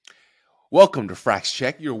Welcome to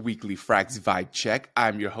FraxCheck, your weekly Frax vibe check.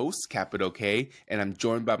 I'm your host, Capital K, and I'm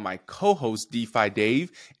joined by my co-host, DeFi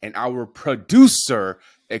Dave, and our producer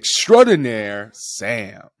extraordinaire,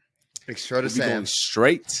 Sam. We'll be going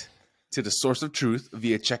straight to the source of truth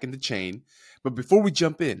via checking the chain. But before we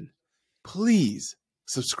jump in, please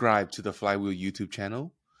subscribe to the Flywheel YouTube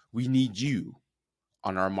channel. We need you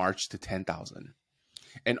on our march to 10,000.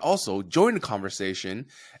 And also join the conversation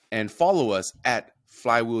and follow us at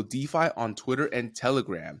Flywheel DeFi on Twitter and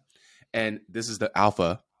Telegram. And this is the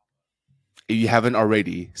alpha. If you haven't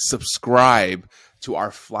already, subscribe to our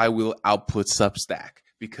Flywheel Output Substack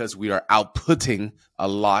because we are outputting a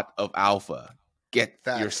lot of alpha. Get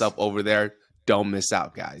yourself over there. Don't miss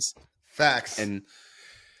out, guys. Facts. And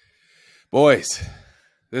boys,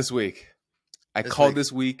 this week, I called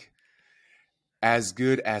this week as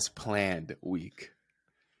good as planned week.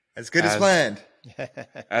 As good as planned.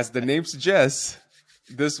 As the name suggests,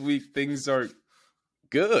 this week things are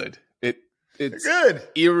good. It's good.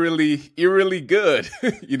 Eerily good.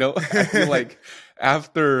 You know, I feel like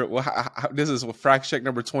after this is FraxCheck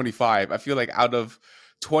number 25. I feel like out of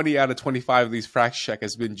 20 out of 25 of these FraxCheck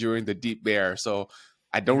has been during the deep bear. So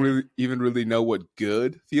I don't really know what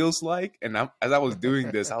good feels like. And as I was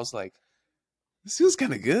doing this, I was like, this feels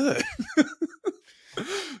kind of good.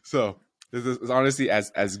 So this is honestly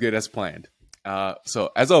as good as planned.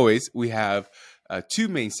 So as always, we have two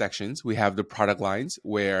main sections. We have the product lines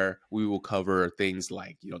where we will cover things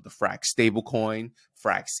like, you know, the Frax stablecoin,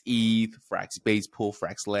 Frax ETH, Frax base pool,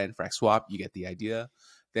 Frax Lend, Frax swap. You get the idea.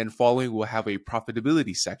 Then following, we'll have a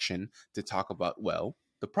profitability section to talk about, well,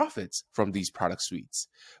 the profits from these product suites.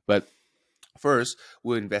 But first,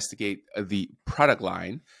 we'll investigate the product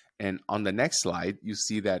line. And on the next slide, you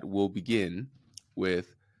see that we'll begin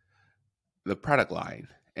with the product line.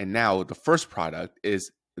 And now the first product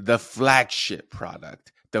is the flagship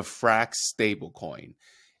product, the Frax stablecoin.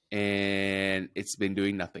 And it's been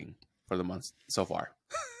doing nothing for the month so far.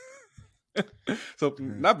 So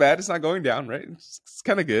not bad. It's not going down, right? It's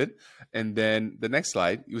kind of good. And then the next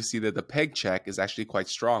slide, you'll see that the peg check is actually quite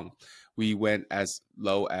strong. We went as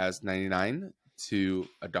low as 99 to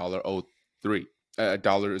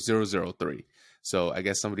 $1.003. So I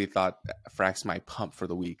guess somebody thought Frax might pump for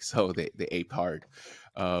the week, so they aped hard.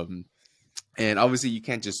 And obviously you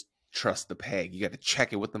can't just trust the peg. You got to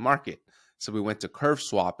check it with the market. So we went to Curve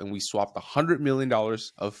Swap and we swapped $100 million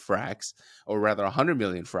of Frax, or rather 100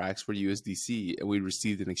 million Frax for USDC, and we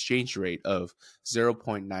received an exchange rate of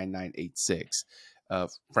 0.9986.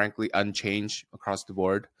 Frankly, unchanged across the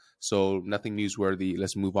board. So nothing newsworthy.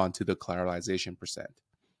 Let's move on to the collateralization percent.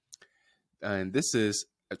 And this is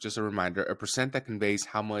just a reminder, a percent that conveys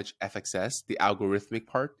how much FXS, the algorithmic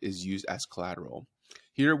part, is used as collateral.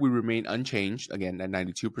 Here we remain unchanged, again, at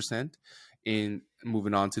 92%. In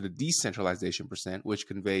moving on to the decentralization percent, which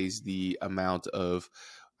conveys the amount of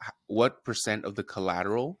what percent of the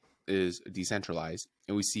collateral is decentralized.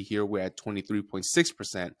 And we see here we're at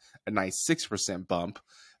 23.6%, a nice 6% bump.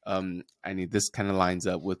 This kind of lines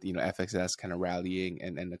up with, you know, FXS kind of rallying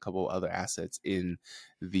and a couple other assets in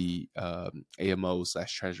the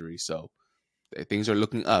AMO/Treasury. So things are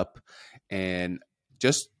looking up. And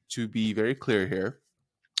just to be very clear here,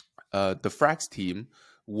 the Frax team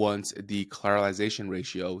wants the collateralization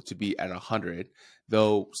ratio to be at 100,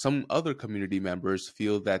 though some other community members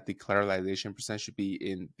feel that the collateralization percent should be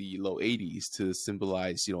in the low 80s to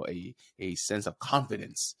symbolize, you know, a sense of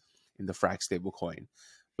confidence in the Frax stablecoin.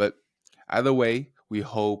 But either way, we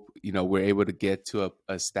hope, you know, we're able to get to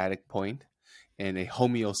a static point and a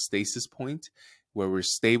homeostasis point where we're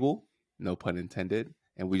stable, no pun intended,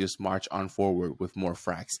 and we just march on forward with more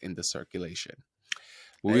Frax in the circulation.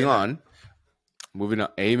 Moving on,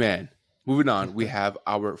 amen. Moving on, we have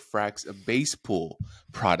our Frax base pool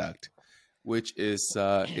product, which is,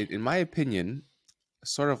 in my opinion,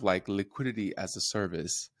 sort of like liquidity as a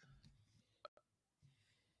service.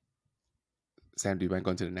 Sam, do you mind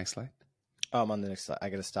going to the next slide? Oh, I'm on the next slide.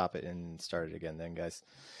 I got to stop it and start it again then, guys.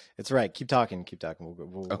 It's right. Keep talking. Okay.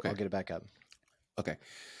 I'll get it back up. Okay.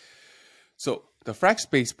 So the Frax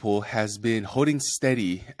base pool has been holding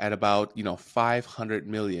steady at about, 500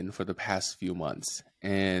 million for the past few months.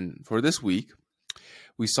 And for this week,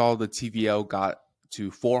 we saw the TVL got to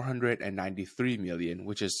 493 million,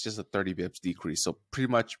 which is just a 30 bips decrease. So pretty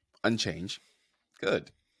much unchanged. Good.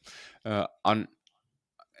 And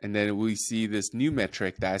then we see this new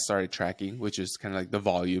metric that I started tracking, which is kind of like the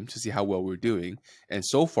volume to see how well we're doing. And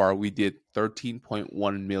so far, we did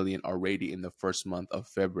 13.1 million already in the first month of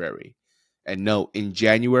February. And no, in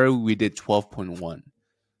January, we did 12.1.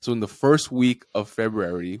 So in the first week of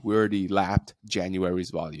February, we already lapped January's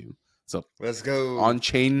volume. So let's go. On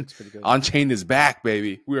chain is back,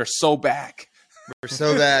 baby. We are so back. We're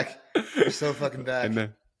so back. We're so fucking back. And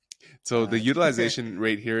then, so the utilization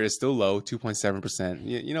rate here is still low, 2.7%.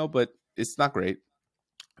 You know, but it's not great.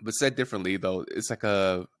 But said differently, though, it's like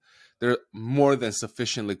there more than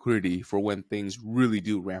sufficient liquidity for when things really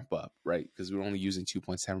do ramp up, right? Because we're only using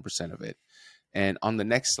 2.7% of it. And on the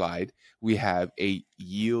next slide, we have a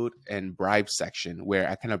yield and bribe section where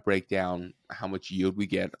I kind of break down how much yield we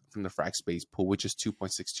get from the FraxBase pool, which is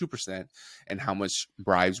 2.62%, and how much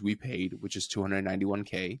bribes we paid, which is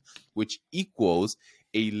 291K, which equals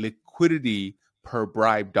a liquidity per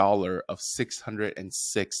bribe dollar of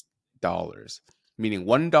 $606. Meaning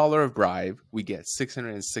 $1 of bribe, we get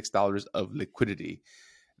 $606 of liquidity.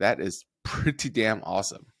 That is pretty damn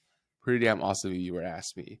awesome. Pretty damn awesome if you were to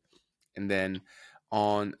ask me. And then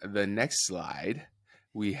on the next slide,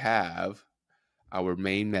 we have our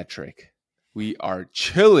main metric. We are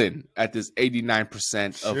chilling at this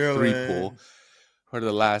 89% of three pool for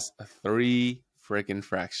the last 3 freaking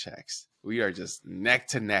FraxChecks. We are just neck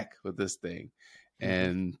to neck with this thing.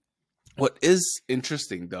 And what is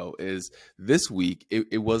interesting, though, is this week,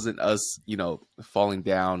 it wasn't us, falling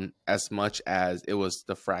down as much as it was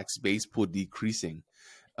the FraxBase pool decreasing.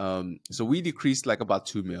 So we decreased like about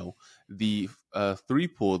 2 mil. The 3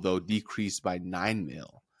 pool, though, decreased by 9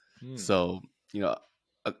 mil. So,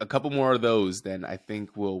 a couple more of those, then I think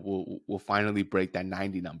we'll finally break that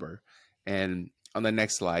 90 number. And on the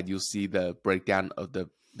next slide, you'll see the breakdown of the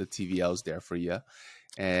TVLs there for you.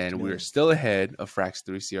 And we're still ahead of Frax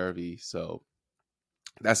 3 CRV. So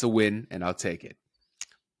that's a win, and I'll take it.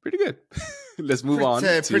 Pretty good. Let's move on.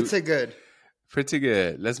 Pretty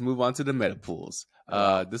good. Let's move on to the meta pools.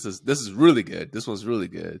 This is really good. This one's really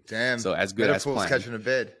good. Damn. So as good as planned. Catching a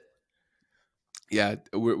bid. Yeah,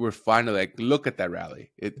 we're finally like, look at that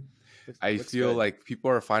rally. I feel like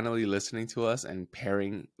people are finally listening to us and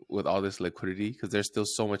pairing with all this liquidity because there's still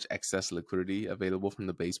so much excess liquidity available from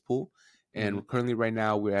the base pool. And currently right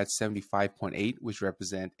now we're at 75.8, which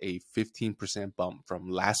represent a 15% bump from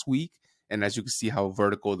last week. And as you can see how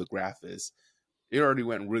vertical the graph is, it already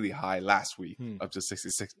went really high last week, up to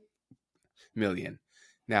 66 million.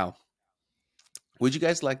 Now, would you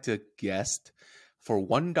guys like to guess for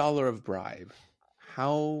 $1 of bribe,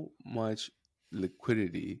 how much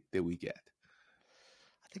liquidity did we get?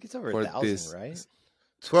 I think it's over 1,000, right?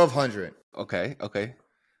 1,200. Okay.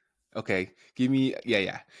 Give me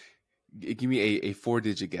a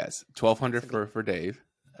 4-digit guess. 1,200 for Dave.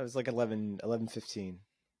 That was like 11.15.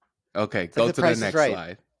 Okay, go to the next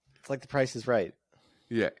slide. It's like The Price is Right.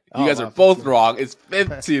 Yeah, you guys are both wrong. It's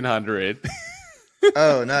 1,500.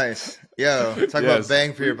 Oh, nice. Yo, talk about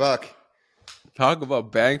bang for your buck. Talk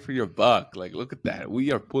about bang for your buck. Like, look at that.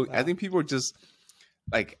 We are pulling. Wow. I think people are just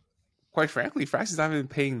like, quite frankly, Frax is not even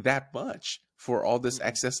paying that much for all this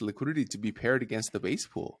excess liquidity to be paired against the base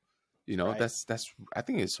pool. Right. That's. I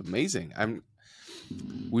think it's amazing.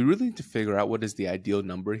 We really need to figure out what is the ideal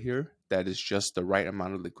number here that is just the right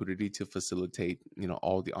amount of liquidity to facilitate,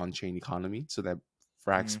 all the on-chain economy, so that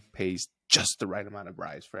Frax pays just the right amount of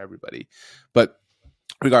bribes for everybody. But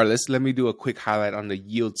regardless, let me do a quick highlight on the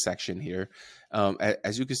yield section here.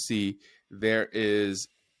 As you can see, there is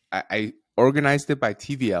I organized it by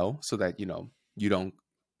TVL so that you don't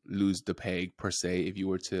lose the peg per se if you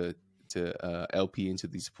were to LP into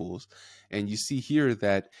these pools. And you see here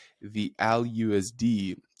that the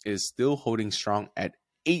ALUSD is still holding strong at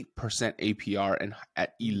 8% APR and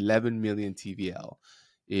at 11 million TVL.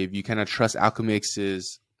 If you kind of trust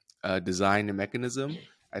Alchemix's design and mechanism,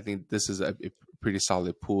 I think this is a pretty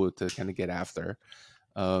solid pool to kind of get after.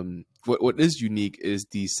 What is unique is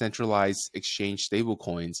the centralized exchange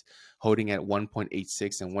stablecoins holding at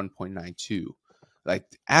 1.86 and 1.92. Like,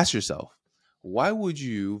 ask yourself, why would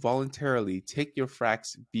you voluntarily take your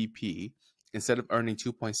Frax BP instead of earning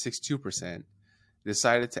 2.62%,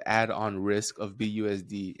 decided to add on risk of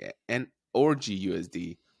BUSD or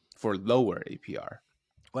GUSD for lower APR?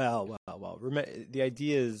 Well. The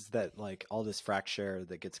idea is that like all this Frax share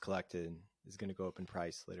that gets collected is going to go up in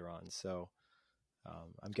price later on. So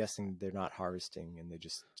I'm guessing they're not harvesting and they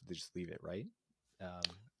just leave it, right?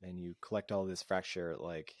 And you collect all this Frax share at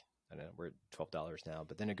like, I don't know, we're at $12 now,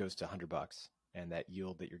 but then it goes to $100, and that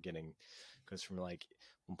yield that you're getting goes from like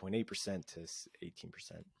 1.8% to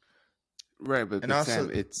 18%. Right, but Sam,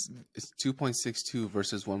 it's 2.62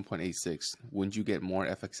 versus 1.86. Wouldn't you get more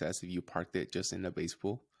FXS if you parked it just in the base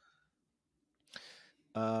pool?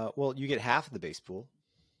 Well, you get half of the base pool,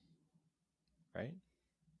 right?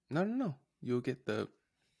 No. You'll get the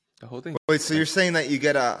whole thing. Wait, so you're saying that you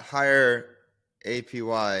get a higher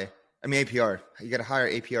APR. You get a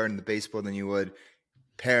higher APR in the base pool than you would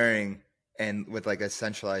pairing and with like a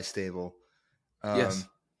centralized stable. Yes.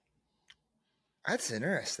 That's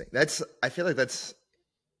interesting. I feel like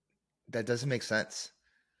that doesn't make sense.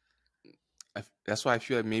 That's why I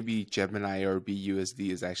feel like maybe Gemini or BUSD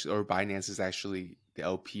is actually, or Binance is actually the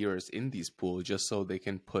LPers in these pools, just so they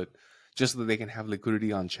can have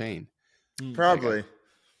liquidity on chain. Probably.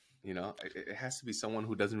 It has to be someone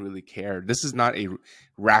who doesn't really care. This is not a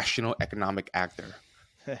rational economic actor.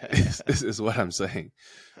 This is what I'm saying.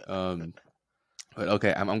 But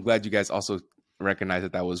okay, I'm glad you guys also recognize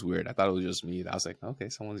that was weird. I thought it was just me. I was like, okay,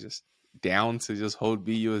 someone's just down to just hold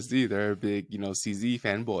BUSD. They're a big, CZ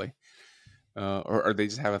fanboy. Or they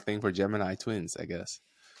just have a thing for Gemini twins, I guess.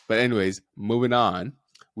 But anyways, moving on,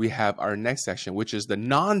 we have our next section, which is the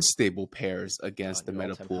non-stable pairs against the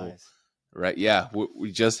meta pool. Highs. Right? Yeah,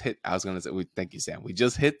 we just hit. I was gonna say, thank you, Sam. We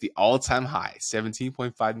just hit the all-time high,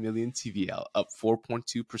 17.5 million TVL, up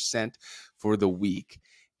 4.2% for the week.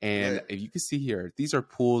 And Right. if you can see here, these are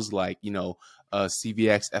pools like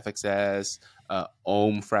CVX, FXS,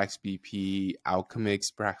 Ohm, Frax BP, Alchemix,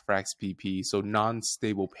 Frax BP. So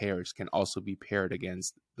non-stable pairs can also be paired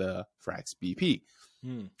against the Frax BP.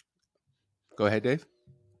 Go ahead, Dave.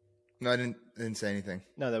 No, I didn't say anything.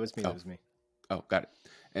 No, that was me. That was me. Oh, got it.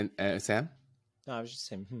 And Sam? No, I was just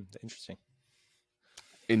saying, interesting.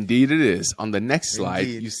 Indeed, it is. On the next slide,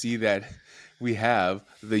 Indeed. you see that we have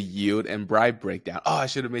the yield and bribe breakdown. Oh, I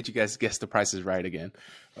should have made you guys guess the prices right again.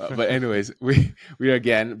 But anyways, we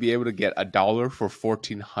again be able to get $1 for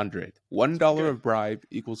 1,400. $1 of bribe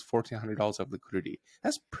equals $1,400 of liquidity.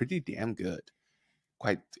 That's pretty damn good.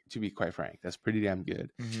 To be quite frank, that's pretty damn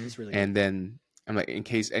good. It's really And then I'm like, in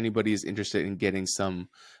case anybody is interested in getting some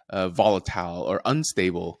volatile or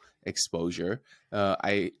unstable exposure,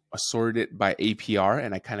 I sorted it by APR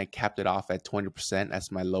and I kind of capped it off at 20%.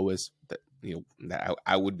 That's my lowest that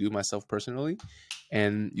I would do myself personally.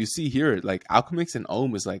 And you see here, like Alchemix and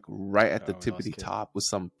Ohm is like right at the tippity top with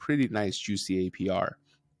some pretty nice juicy APR.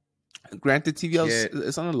 Granted, TVL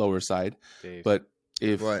is on the lower side, Dave. but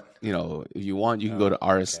if you want, you can go to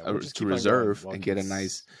RS to reserve and get a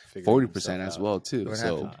nice 40% as well too. What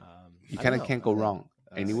so happened? you kind of can't go wrong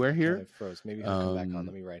anywhere here. It froze. Maybe he'll come back on.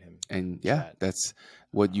 Let me write him. And yeah, that's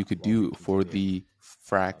what you could do for the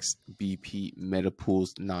Frax BP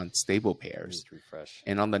Metapools non-stable pairs. Refresh.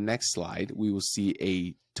 And on the next slide, we will see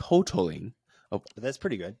a totaling of. But that's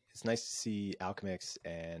pretty good. It's nice to see Alchemix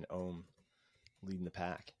and Ohm leading the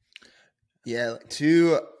pack. Yeah,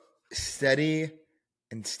 two steady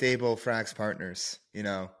and stable Frax partners,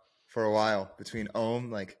 for a while between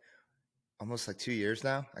Ohm, like almost like 2 years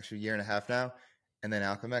now, actually a year and a half now, and then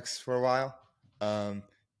Alchemix for a while. Did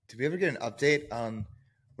we ever get an update on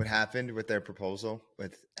what happened with their proposal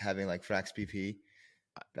with having like Frax BP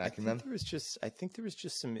backing them? I think there was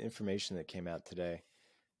just some information that came out today.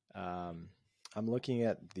 I was looking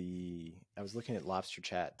at Lobster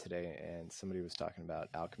Chat today, and somebody was talking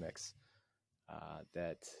about Alchemix.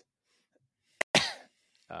 That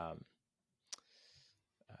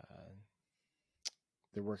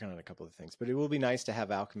they're working on a couple of things, but it will be nice to have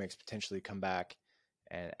Alchemix potentially come back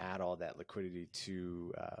and add all that liquidity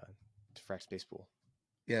to Frax Base Pool.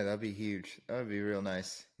 Yeah, that'd be huge. That would be real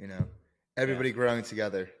nice. Everybody growing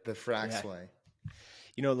together the Frax way.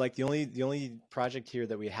 Like the only project here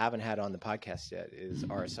that we haven't had on the podcast yet is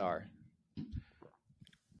RSR.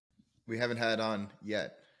 We haven't had on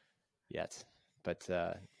yet, but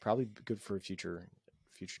probably good for a future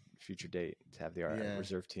date to have the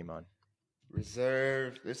reserve team on.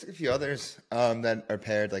 Reserve. There's a few others that are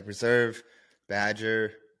paired, like Reserve,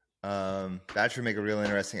 Badger. Badger would make a real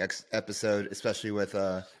interesting episode, especially with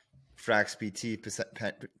Frax BT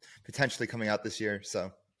potentially coming out this year.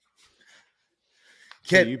 So,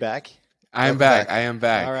 Kit, are you back? I am back. I am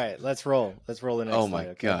back. All right, let's roll. Let's roll the next slide. Oh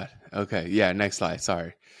my god. Okay, yeah, next slide.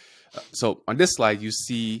 Sorry. So on this slide, you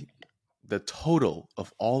see the total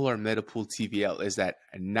of all our Metapool TVL is at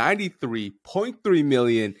 93.3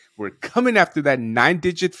 million. We're coming after that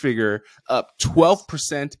 9-digit figure, up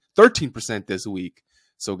 12%, 13% this week.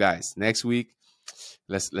 So guys, next week,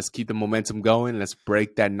 let's keep the momentum going. Let's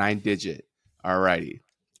break that 9-digit. All righty.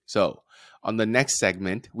 So on the next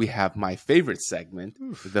segment, we have my favorite segment,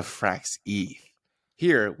 the Frax ETH.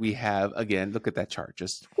 Here we have, again, look at that chart,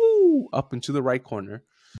 just up into the right corner.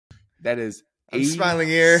 That is I'm smiling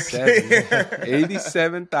here.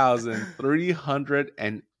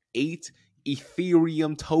 87,308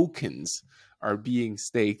 Ethereum tokens are being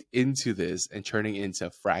staked into this and turning into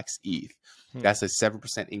Frax ETH. That's a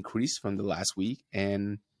 7% increase from the last week.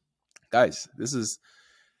 And guys, this is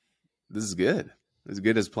good. As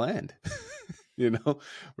good as planned. We're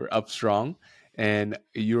up strong. And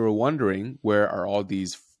you're wondering, where are all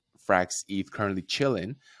these Frax ETH currently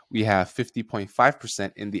chilling? We have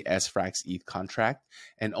 50.5% in the S-Frax ETH contract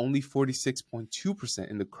and only 46.2%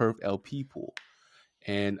 in the Curve LP pool.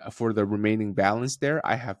 And for the remaining balance there,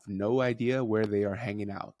 I have no idea where they are hanging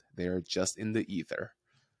out. They are just in the ether.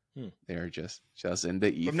 They're just in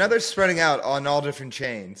the ether. But now they're spreading out on all different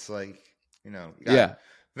chains. Like, you got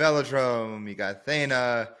Velodrome, you got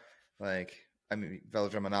Theta,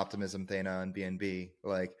 Velodrome on Optimism, Theta on BNB.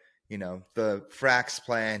 Like, the Frax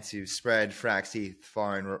plan to spread Frax ETH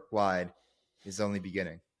far and wide is only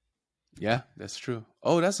beginning. Yeah, that's true.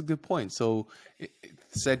 Oh, that's a good point. So,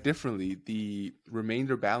 said differently, the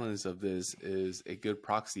remainder balance of this is a good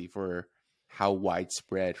proxy for how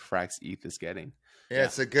widespread Frax ETH is getting. Yeah,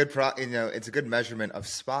 it's a good it's a good measurement of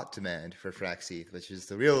spot demand for Frax ETH, which is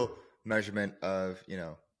the real measurement of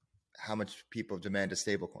how much people demand a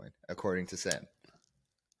stablecoin, according to Sam.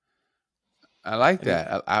 I like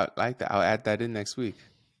that. I like that. I'll add that in next week.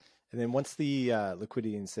 And then once the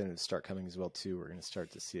liquidity incentives start coming as well too, we're going to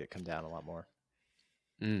start to see it come down a lot more.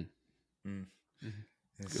 It's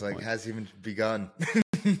good point. Hasn't even begun.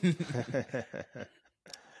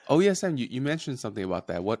 Oh yeah, Sam, you mentioned something about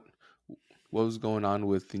that. What was going on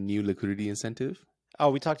with the new liquidity incentive? Oh,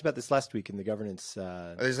 we talked about this last week in the governance.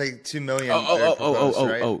 There's like 2 million.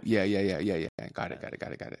 Oh, yeah. Got it.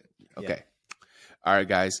 Okay. Yeah. All right,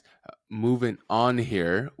 guys. Moving on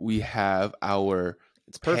here, we have our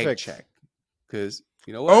It's perfect. check. Because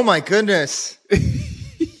you know what? Oh my goodness.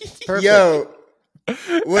 It's perfect. Yo.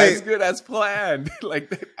 Wait. As good as planned.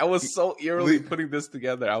 Like, I was so eerily putting this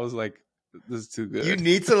together. I was like, this is too good. You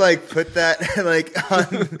need to put that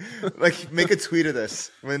on, make a tweet of this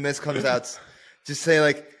when this comes out. Just say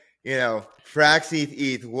Frax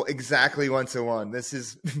ETH exactly 1-to-1. This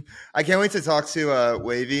is I can't wait to talk to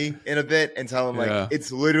Wavy in a bit and tell him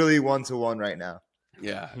it's literally 1-to-1 right now.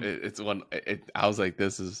 Yeah, it's one. I was like,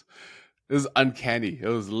 this is uncanny. It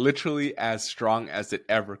was literally as strong as it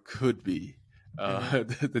ever could be.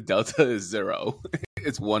 The delta is 0.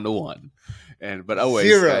 It's 1-to-1. But always,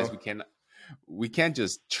 0. guys, we can't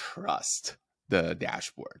just trust the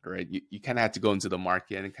dashboard, right? You kind of have to go into the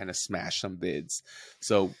market and kind of smash some bids.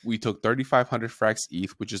 So we took 3,500 Frax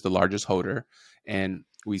ETH, which is the largest holder, and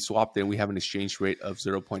we swapped in. We have an exchange rate of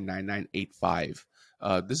 0.9985.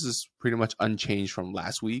 This is pretty much unchanged from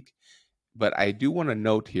last week, but I do want to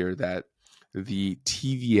note here that the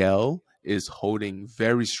TVL is holding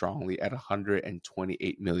very strongly at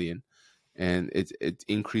 128 million, and it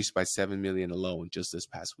increased by 7 million alone just this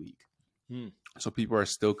past week. So people are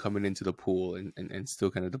still coming into the pool and still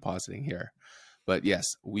kind of depositing here. But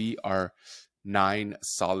yes, we are 9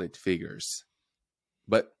 solid figures.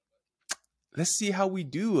 But let's see how we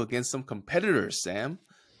do against some competitors, Sam.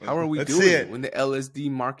 How are we doing in the LSD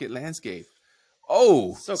market landscape?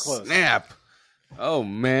 Oh, so close. Snap. Oh,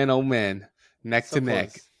 man. Neck So to close.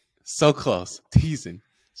 neck. So close. Teasing.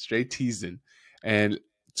 Straight teasing. And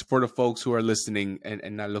for the folks who are listening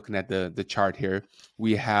and not looking at the chart here,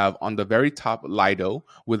 we have on the very top Lido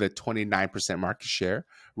with a 29% market share,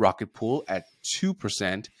 Rocket Pool at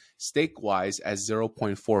 2%, Stakewise at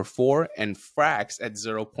 0.44, and Frax at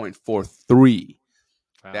 0.43.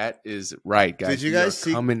 Wow. That is right, guys. Did you guys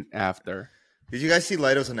see coming after? Did you guys see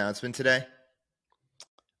Lido's announcement today?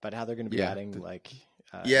 But how they're going to be adding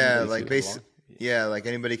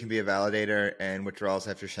anybody can be a validator and withdrawals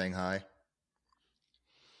after Shanghai.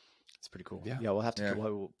 It's pretty cool. Yeah. We'll have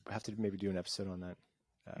to maybe do an episode on that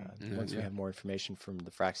once we have more information from the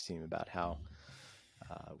Frax team about how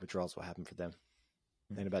withdrawals will happen for them,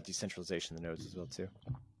 and about decentralization of the nodes as well too.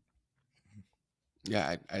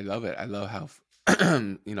 Yeah, I love it. I love how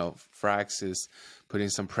Frax is putting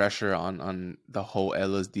some pressure on the whole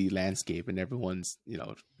LSD landscape, and everyone's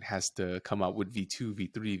has to come up with V2,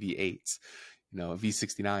 V3, V8s,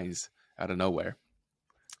 V69s out of nowhere.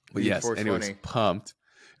 But yes, anyways, pumped.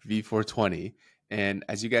 V420. And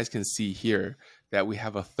as you guys can see here, that we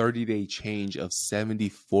have a 30-day change of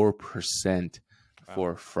 74%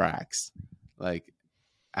 for Frax. Like,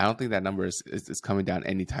 I don't think that number is coming down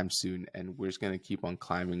anytime soon, and we're just going to keep on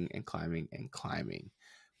climbing and climbing and climbing.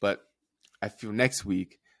 But I feel next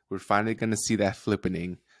week we're finally going to see that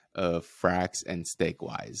flippening of Frax and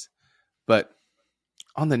Stakewise. But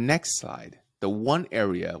on the next slide, the one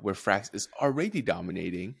area where Frax is already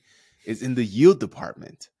dominating is in the yield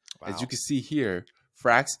department. Wow. As you can see here,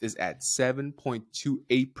 Frax is at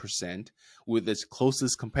 7.28%, with its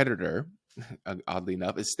closest competitor, oddly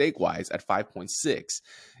enough, is Stakewise at 5.6%,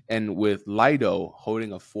 and with Lido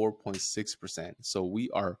holding a 4.6%. So we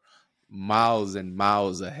are miles and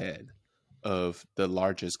miles ahead of the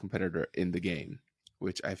largest competitor in the game,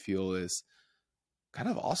 which I feel is kind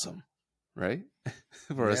of awesome, right?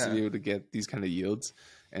 For us to Yeah. be able to get these kind of yields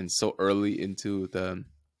and so early into the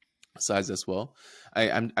size as well.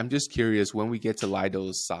 I'm just curious when we get to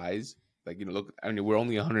Lido's size, like, look, I mean, we're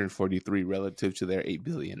only 143 relative to their 8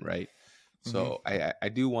 billion, right? Mhm. So I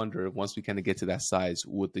do wonder, once we kind of get to that size,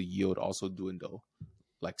 would the yield also dwindle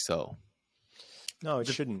like so? No, it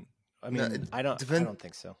De- shouldn't. I no, mean, it I depend. don't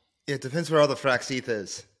think so. Yeah, it depends where all the Frax ETH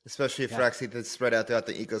is. Especially if Yeah. Frax ETH is spread out throughout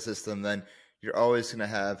the ecosystem, then you're always going to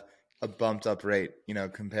have a bumped up rate,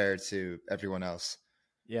 compared to everyone else.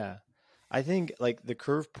 Yeah. I think like the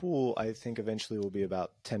curve pool, I think eventually will be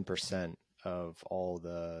about 10% of all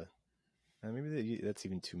the, that's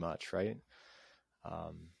even too much, right?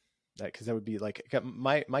 Because that would be like,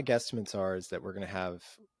 my guesstimates is that we're going to have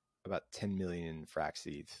about 10 million Frax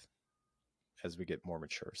ETH as we get more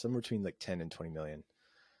mature, somewhere between like 10 and 20 million.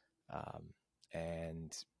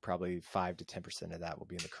 And probably 5 to 10% of that will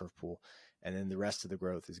be in the curve pool. And then the rest of the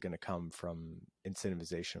growth is going to come from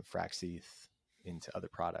incentivization of Frax ETH into other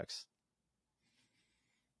products.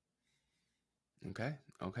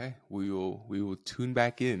 Okay. We will tune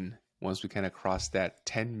back in once we kind of cross that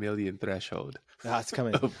 10 million threshold It's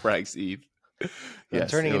coming. of Frax ETH.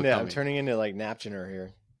 Yes, I'm turning into like Napgener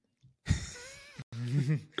here.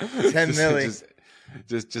 10 million.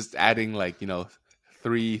 Just adding like,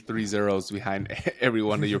 three zeros behind every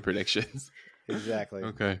one of your predictions. Exactly.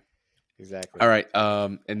 Okay. Exactly. All right.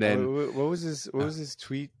 And then what was his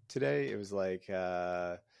tweet today? It was like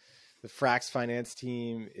the Frax finance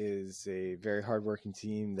team is a very hardworking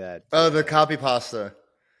team that The copy pasta.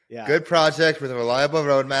 Yeah. Good project with a reliable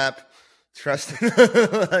roadmap. Trust.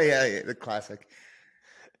 Yeah, the classic.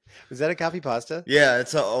 Was that a copy pasta? Yeah,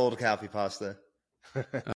 it's an old copy pasta.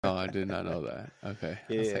 Oh, I did not know that. Okay.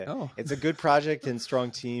 Yeah. It's a good project and strong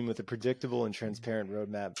team with a predictable and transparent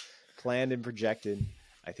roadmap, planned and projected.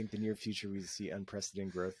 I think the near future we see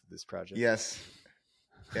unprecedented growth of this project. Yes.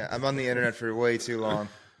 Yeah, I'm on the internet for way too long.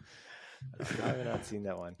 I have not seen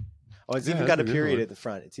that one. Oh, it's even got a period at the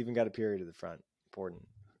front. Important.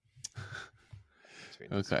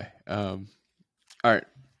 Okay. All right.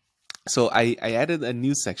 So I added a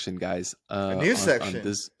new section, guys. A new section.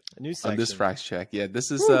 A new section. On this FraxCheck. Yeah,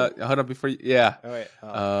 this is hold on before you, yeah.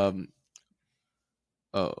 Oh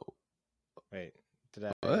wait. Wait. Did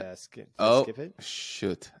I skip it?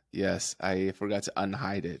 Shoot. Yes, I forgot to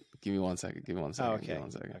unhide it. Give me 1 second. Oh, okay. Give me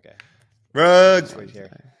 1 second. Okay. Rug. Just wait here.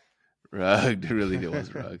 Rug. Really, it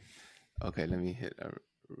was rug. Okay, let me hit a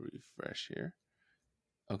refresh here.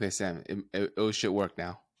 Okay, Sam, it should work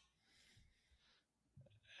now.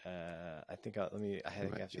 I think I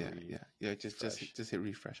have to Yeah. Just hit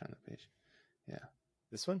refresh on the page. Yeah.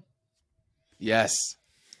 This one? Yes.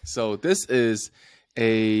 So this is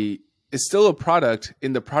it's still a product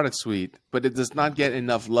in the product suite, but it does not get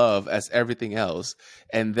enough love as everything else.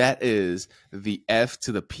 And that is the F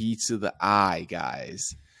to the P to the I,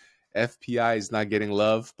 guys. FPI is not getting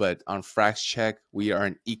love, but on FraxCheck, we are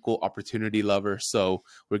an equal opportunity lover. So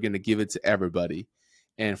we're going to give it to everybody.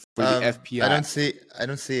 And for the FPI, I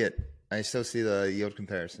don't see it. I still see the yield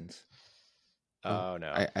comparisons. Oh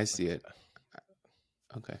no, I see it.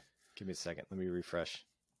 Okay, give me a second. Let me refresh.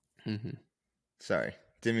 Mm-hmm. Sorry,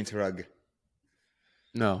 didn't mean to rug.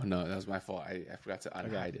 No, that was my fault. I forgot to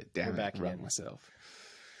unhide it. Damn it, rug myself.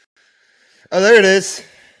 Oh, there it is.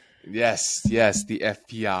 Yes, the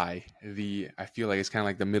FPI. I feel like it's kind of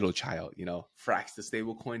like the middle child, Frax, the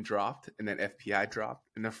stable coin dropped, and then FPI dropped,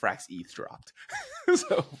 and then Frax ETH dropped.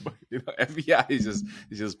 So, FPI is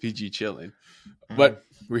just PG chilling. Mm-hmm. But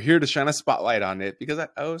we're here to shine a spotlight on it because I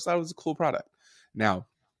always thought it was a cool product. Now,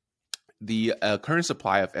 the current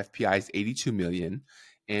supply of FPI is 82 million.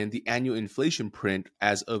 And the annual inflation print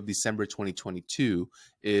as of December 2022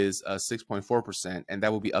 is 6.4%, and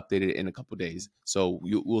that will be updated in a couple of days. So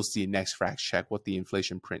we'll see next FraxCheck what the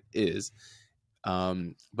inflation print is.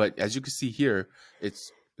 But as you can see here, it's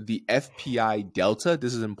the FPI delta.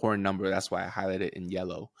 This is an important number. That's why I highlighted it in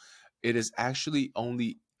yellow. It is actually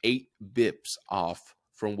only 8 bips off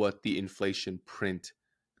from what the inflation print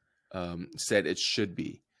said it should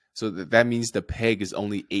be. So that means the peg is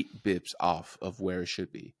only 8 bips off of where it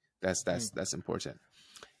should be. That's important.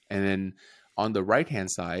 And then on the right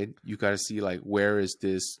hand side, you got to see like where is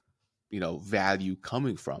this, value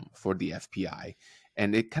coming from for the FPI,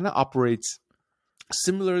 and it kind of operates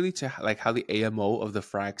similarly to like how the AMO of the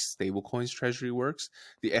Frax stablecoins treasury works.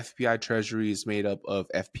 The FPI treasury is made up of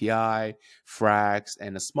FPI, Frax,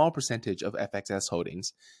 and a small percentage of FXS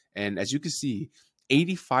holdings. And as you can see,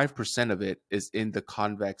 85% of it is in the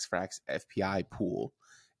convex Frax FPI pool,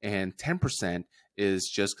 and 10% is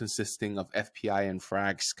just consisting of FPI and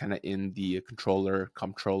Frax kind of in the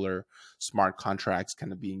comptroller, smart contracts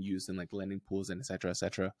kind of being used in like lending pools and et cetera, et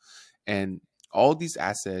cetera. And all these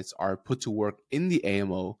assets are put to work in the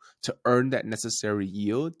AMO to earn that necessary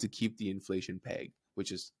yield to keep the inflation peg,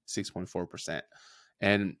 which is 6.4%.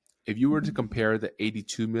 And if you were to compare the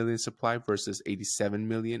 82 million supply versus 87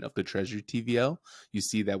 million of the Treasury TVL, you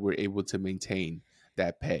see that we're able to maintain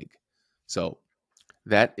that peg. So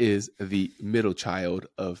that is the middle child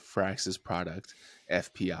of Frax's product,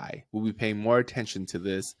 FPI. We'll be paying more attention to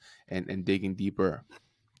this and digging deeper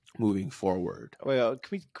moving forward. Well,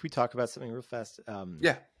 can we talk about something real fast?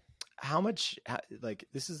 Yeah. How much, like,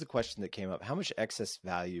 this is the question that came up. How much excess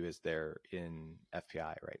value is there in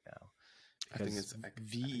FPI right now? Because I think it's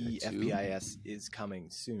VEFPIS is coming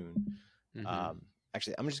soon. Mm-hmm.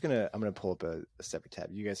 Actually, I'm gonna pull up a separate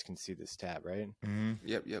tab. You guys can see this tab, right? Mm-hmm.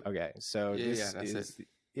 Yep. Okay, so this that's is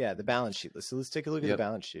it. the balance sheet. So let's take a look at Yep. the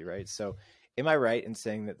balance sheet, right? So, am I right in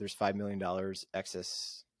saying that there's $5 million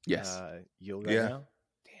excess Yes. yield right Yeah. now?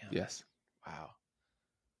 Damn. Yes. Wow.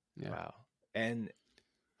 Yeah. Wow. And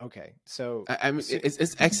okay, so I mean,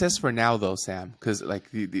 it's excess for now though, Sam, because like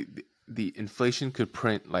the inflation could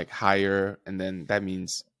print like higher, and then that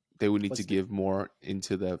means they would need to give more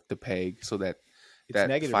into the peg so that it's that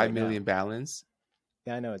negative 5 right million now. balance.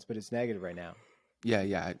 Yeah, I know it's negative right now.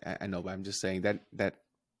 Yeah, I know, but I'm just saying that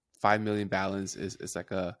 5 million balance is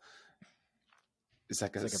like a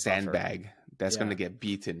like a sandbag that's Yeah. going to get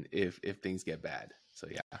beaten if things get bad. So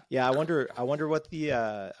yeah. Yeah, I wonder what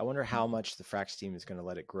I wonder how much the Frax team is going to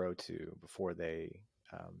let it grow to before they.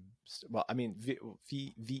 Well, I mean,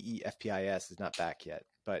 VEFPIS is not back yet,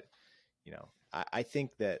 but you know, I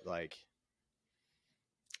think that like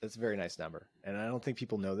that's a very nice number, and I don't think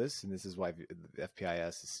people know this, and this is why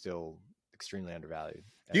FPIS is still extremely undervalued.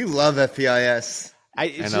 You love FPIS. I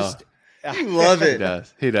know. You love it.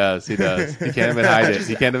 He does. He can't even hide it.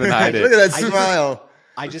 He can't even hide it. Look at that smile.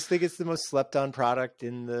 I just think it's the most slept on product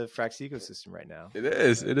in the Frax ecosystem right now. It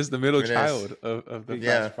is. It is the middle child of the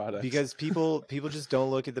Frax product. Because people just don't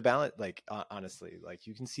look at the balance. Like honestly, like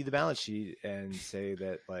you can see the balance sheet and say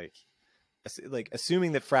that like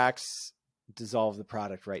assuming that Frax dissolve the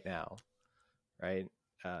product right now, right?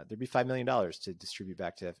 There'd be $5 million to distribute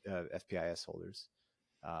back to FPIS holders.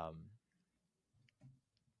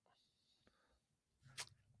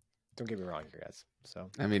 Don't get me wrong here, guys. So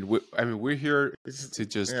I mean, we're here to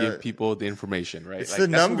just give people the information, right? It's like, the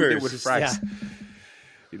that's numbers. What we did with Frax. Yeah.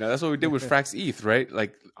 You know, that's what we did with Frax ETH, right?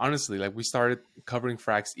 Like honestly, like we started covering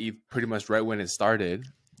Frax ETH pretty much right when it started,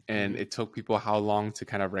 and it took people how long to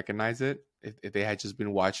kind of recognize it? If they had just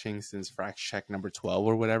been watching since FraxCheck number 12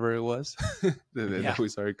 or whatever it was, that we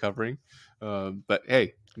started covering. But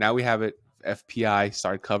hey, now we have it. FPI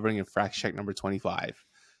started covering in FraxCheck number 25.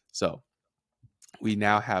 So we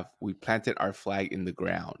planted our flag in the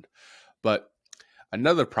ground. But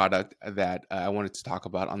another product that I wanted to talk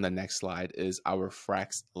about on the next slide is our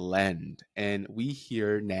Frax Lend. And we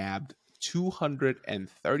here nabbed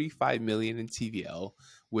 235 million in TVL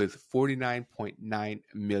with 49.9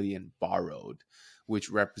 million borrowed,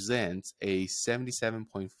 which represents a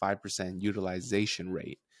 77.5% utilization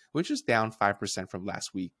rate, which is down 5% from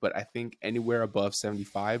last week. But I think anywhere above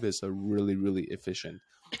 75 is a really, really efficient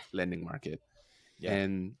lending market. Yeah.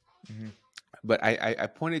 And but I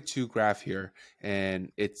pointed to graph here,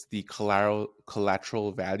 and it's the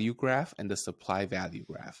collateral value graph and the supply value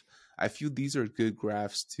graph. I feel these are good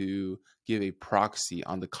graphs to give a proxy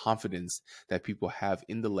on the confidence that people have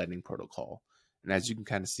in the lending protocol. And as you can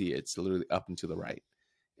kind of see, it's literally up and to the right.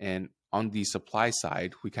 And on the supply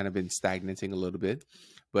side, we kind of been stagnating a little bit.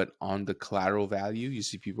 But on the collateral value, you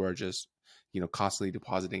see people are just, constantly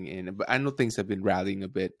depositing in. But I know things have been rallying a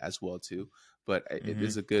bit as well too. But it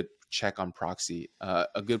is a good check on proxy,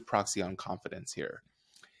 a good proxy on confidence here.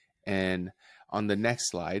 And on the next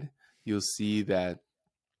slide, you'll see that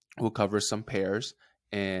we'll cover some pairs.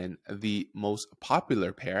 And the most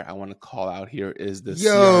popular pair I want to call out here is the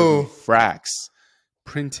CRV Frax,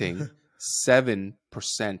 printing 7%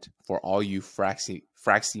 for all you Fraxy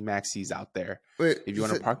Maxis out there. Wait, if you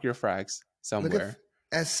want to park your Frax somewhere. Look at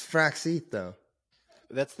S-Frax ETH, though.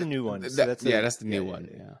 That's the new one. So that's the new one.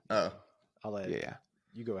 Yeah. Oh. I'll let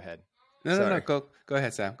you go ahead. No. Go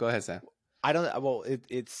ahead, Sam. I don't. Well,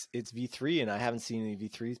 it's V3, and I haven't seen any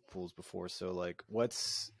V3 pools before. So, like,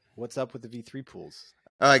 what's up with the V3 pools?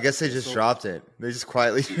 Oh, I guess they just dropped it. They just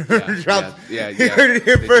quietly dropped. Yeah. You heard it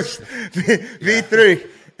here first. V3.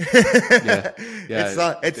 It's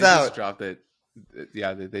out. Just dropped it.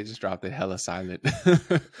 Yeah, they just dropped it. Hella silent.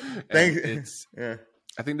 I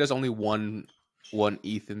think there's only one one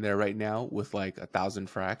ETH in there right now with like 1,000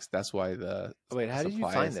 frax. That's why the Wait, how did you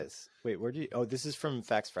supply find is- this? Wait, where do you? Oh, this is from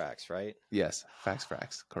FraxCheck, right? Yes,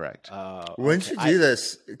 frax, correct. When Okay. should you do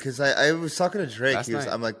this? Because I was talking to Drake. Last night.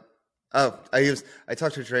 I'm like, I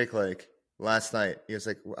talked to Drake like last night. He was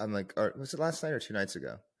like, I'm like, or was it last night or 2 nights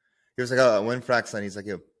ago? He was like, oh, when Frax night? He's like,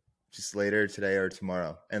 yo, just later today or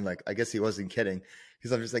tomorrow. And like, I guess he wasn't kidding.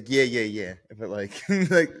 Because I'm just like, yeah. But like,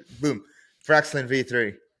 like, boom, Fraxland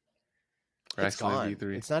V3. It's gone.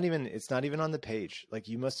 V3. It's not even on the page. Like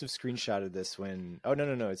you must have screenshotted this when. Oh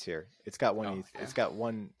no, it's here. It's got one. Oh, ETH. yeah. It's got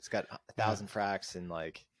 1,000 frax and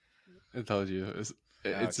like. I told you it's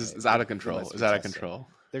Okay. just it's out of They control. must It's be out of testing. control.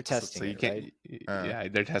 They're testing So you it, can't. right? Yeah,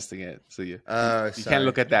 they're testing it. So you Oh, can't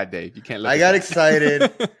look at that, Dave. You can't look. I at got that. excited.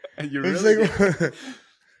 You It was really like, did.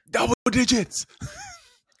 Double digits.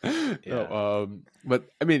 Yeah. No, but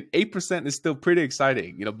I mean, 8% is still pretty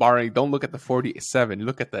exciting. You know, barring don't look at the 47.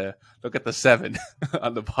 Look at the 7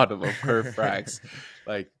 on the bottom of curve frags.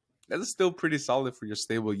 Like that is still pretty solid for your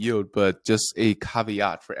stable yield. But just a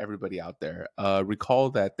caveat for everybody out there: recall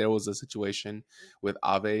that there was a situation with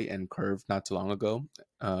Aave and Curve not too long ago,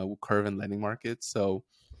 Curve and lending markets. So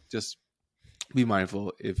just be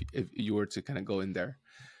mindful if you were to kind of go in there.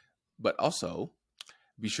 But also,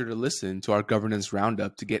 be sure to listen to our governance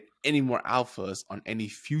roundup to get any more alphas on any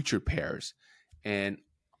future pairs. But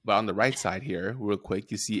on the right side here, real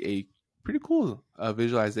quick, you see a pretty cool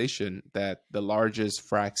visualization that the largest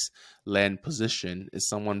Frax lend position is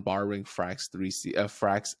someone borrowing Frax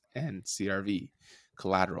and CRV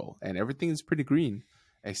collateral, and everything is pretty green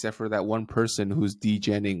except for that one person who's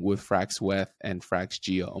degenning with Frax Weth and Frax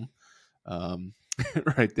Geom.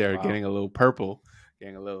 Right there, Wow. getting a little purple,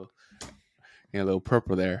 getting a little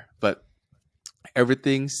purple there, but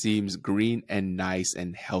everything seems green and nice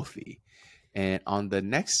and healthy. And on the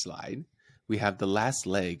next slide, we have the last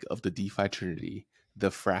leg of the DeFi Trinity, the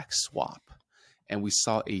Frax swap. And we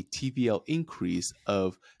saw a TVL increase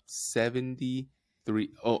of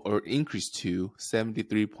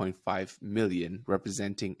 73.5 million,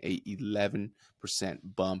 representing a 11%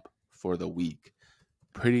 bump for the week.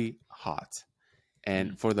 Pretty hot.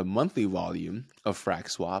 And for the monthly volume of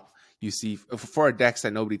FraxSwap, you see for a DEX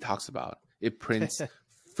that nobody talks about, it prints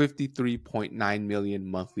 53.9 million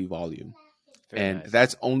monthly volume. Very nice.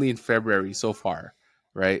 That's only in February so far,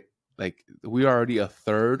 right? Like we are already a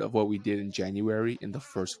third of what we did in January in the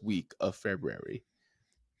first week of February.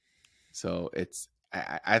 So it's,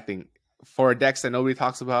 I think for a DEX that nobody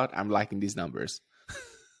talks about, I'm liking these numbers.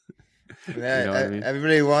 Yeah, You know what I mean?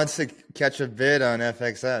 everybody wants to catch a bid on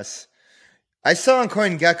FXS. I saw on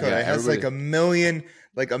CoinGecko Yeah, it has like everybody-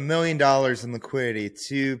 $1 million in liquidity,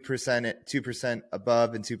 2%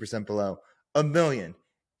 above and 2% below. $1 million.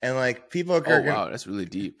 And like people are Oh, wow, that's really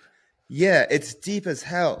deep. yeah, it's deep as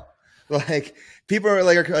hell. Like people are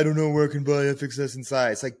like, I don't know where I can buy FXS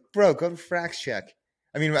inside. It's like, bro, go to FraxCheck.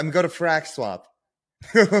 I mean, go to FraxSwap.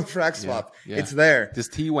 FraxSwap. Yeah. It's there.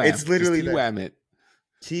 Just T-Wham. It's literally just T-Wham it.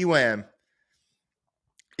 T-Wham. Just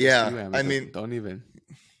Yeah, T-Wham it. I mean, don't even.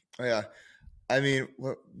 yeah. I mean,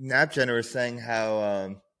 what NapGener was saying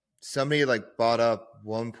how somebody like bought up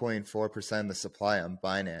 1.4% of the supply on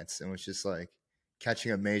Binance and was just like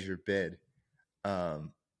catching a major bid,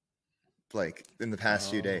 like in the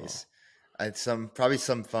past few days. I had probably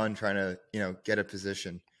some fun trying to get a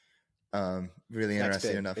position. Really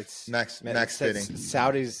interesting enough. It's max it's bidding.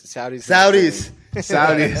 Saudis. The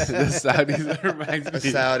Saudis are max The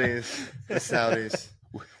bidding. Saudis.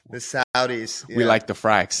 We yeah. like the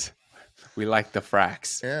frax. We like the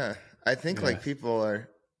frax. Yeah, I think Yeah. like people are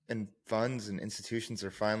and funds and institutions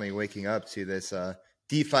are finally waking up to this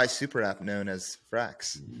DeFi super app known as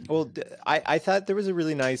Frax. Well, I thought there was a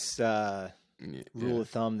really nice Yeah. rule of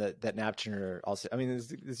thumb that NapGener also. I mean,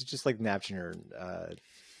 this is just like NapGener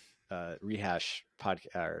rehash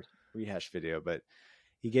podcast or rehash video, but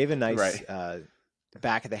he gave a nice Right.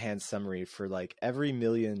 back of the hand summary for like every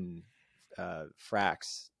million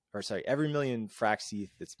every million Frax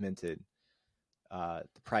ETH that's minted, the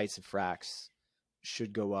price of Frax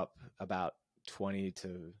should go up about $20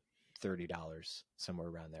 to $30, somewhere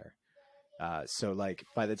around there. So like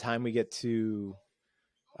by the time we get to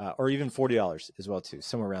or even $40 as well too,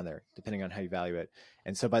 somewhere around there, depending on how you value it.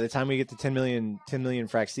 And so by the time we get to 10 million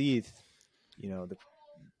Frax ETH,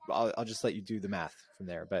 I'll just let you do the math from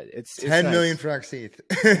there. But it's 10 nice. million Frax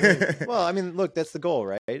ETH. Well, I mean, look, that's the goal,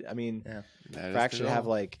 right? I mean, Yeah. Frax should have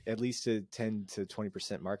like at least a 10 to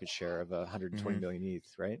 20% market share of 120 million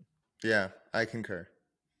ETH, right? Yeah, I concur.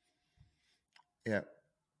 Yeah.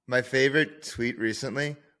 My favorite tweet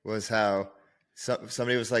recently was how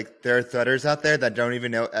somebody was like, there are Threaders out there that don't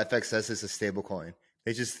even know FXS is a stable coin.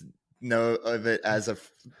 They just know of it as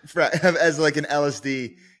as like an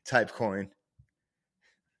LSD type coin.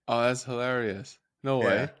 Oh, that's hilarious. No Yeah.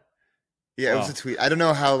 way. Yeah, it was Wow. a tweet. I don't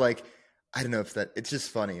know how, like, I don't know if that, it's just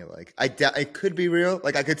funny. Like, it could be real.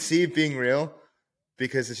 Like, I could see it being real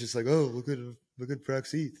because it's just like, oh, look at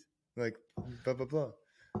Frax ETH. Like, blah, blah, blah.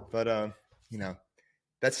 But,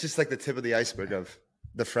 that's just like the tip of the iceberg of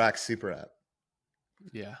the Frax super app.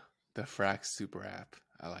 Yeah, the Frax super app.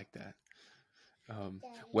 I like that.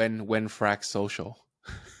 When Frax social.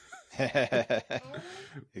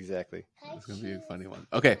 Exactly. It's gonna be a funny one.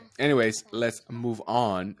 Okay. Anyways, let's move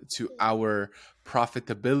on to our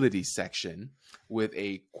profitability section with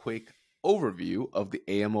a quick overview of the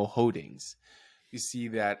AMO holdings. You see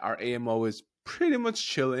that our AMO is pretty much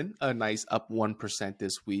chilling, a nice up 1%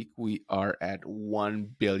 this week. We are at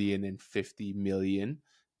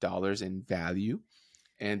 $1,050,000,000 in value.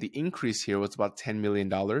 And the increase here was about $10 million.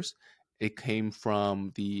 It came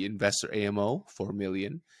from the investor AMO, 4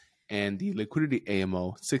 million, and the liquidity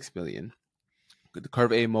AMO, 6 million. The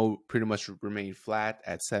curve AMO pretty much remained flat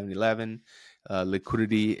at 711.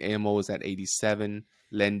 Liquidity AMO is at 87,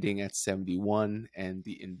 lending at 71, and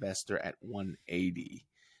the investor at 180.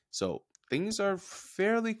 So things are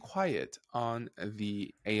fairly quiet on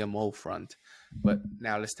the AMO front. But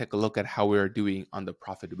now let's take a look at how we are doing on the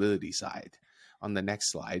profitability side. On the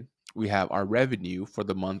next slide, we have our revenue for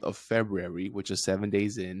the month of February, which is 7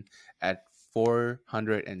 days in, at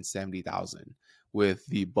 470,000, with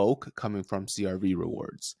the bulk coming from CRV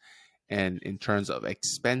rewards. And in terms of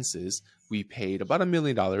expenses, we paid about $1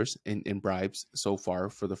 million in bribes so far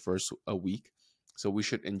for the first week. So we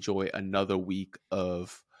should enjoy another week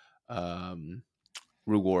of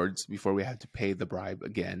rewards before we have to pay the bribe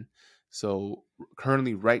again. So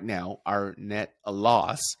currently, right now, our net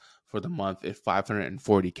loss for the month is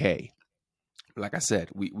 $540K. Like I said,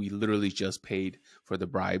 we literally just paid for the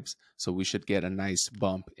bribes, so we should get a nice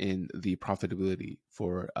bump in the profitability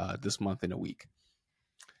for this month in a week.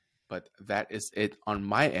 But that is it on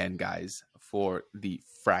my end, guys, for the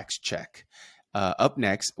FraxCheck. Up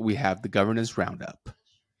next, we have the governance roundup.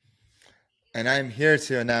 And I'm here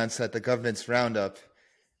to announce that the governance roundup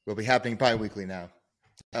will be happening bi-weekly now.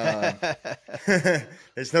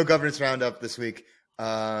 There's no governance roundup this week.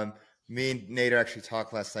 Me and Nader actually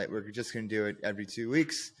talked last night. We're just going to do it every 2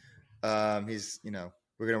 weeks. We're going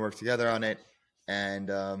to work together on it. And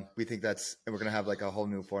we think we're going to have like a whole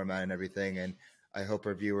new format and everything. And I hope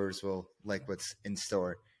our viewers will like what's in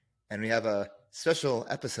store. And we have a special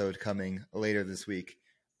episode coming later this week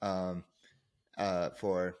for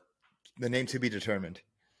the name to be determined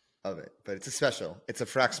of it. But it's a special. It's a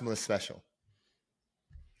Fraximalist special.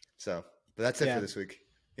 So, but that's it for this week.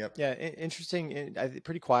 Yep. Yeah, interesting.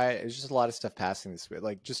 Pretty quiet. It's just a lot of stuff passing this week.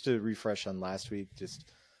 Like, just to refresh on last week,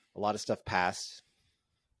 just a lot of stuff passed.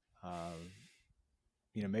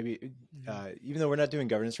 Maybe even though we're not doing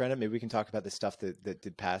governance roundup, maybe we can talk about the stuff that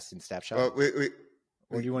did pass in Snapshot. Well,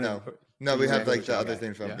 or do you want to? No, we have like the other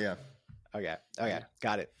thing from yeah. Okay.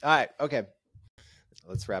 Got it. All right. Okay.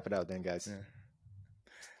 Let's wrap it out then, guys. Yeah.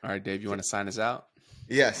 All right, Dave, you want to sign us out?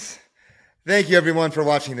 Yes. Thank you, everyone, for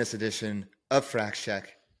watching this edition of FraxCheck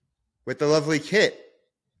with the lovely Kit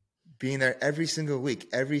being there every single week,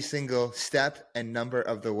 every single step and number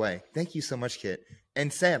of the way. Thank you so much, Kit.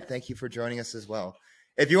 And Sam, thank you for joining us as well.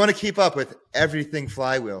 If you want to keep up with everything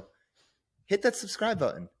Flywheel, hit that subscribe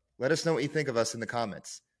button. Let us know what you think of us in the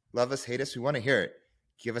comments. Love us, hate us, we want to hear it.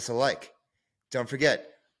 Give us a like. Don't forget,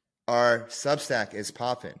 our Substack is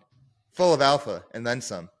popping, full of alpha and then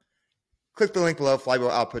some. Click the link below,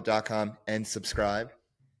 flywheeloutput.com, and subscribe.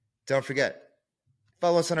 Don't forget,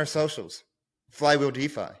 follow us on our socials, Flywheel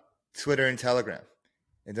DeFi, Twitter and Telegram.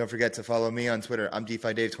 And don't forget to follow me on Twitter. I'm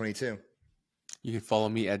DeFiDave22. You can follow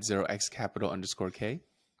me at 0xcapital_K.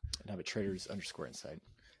 And I'm at traders_insight.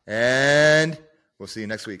 And we'll see you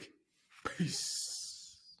next week. Peace.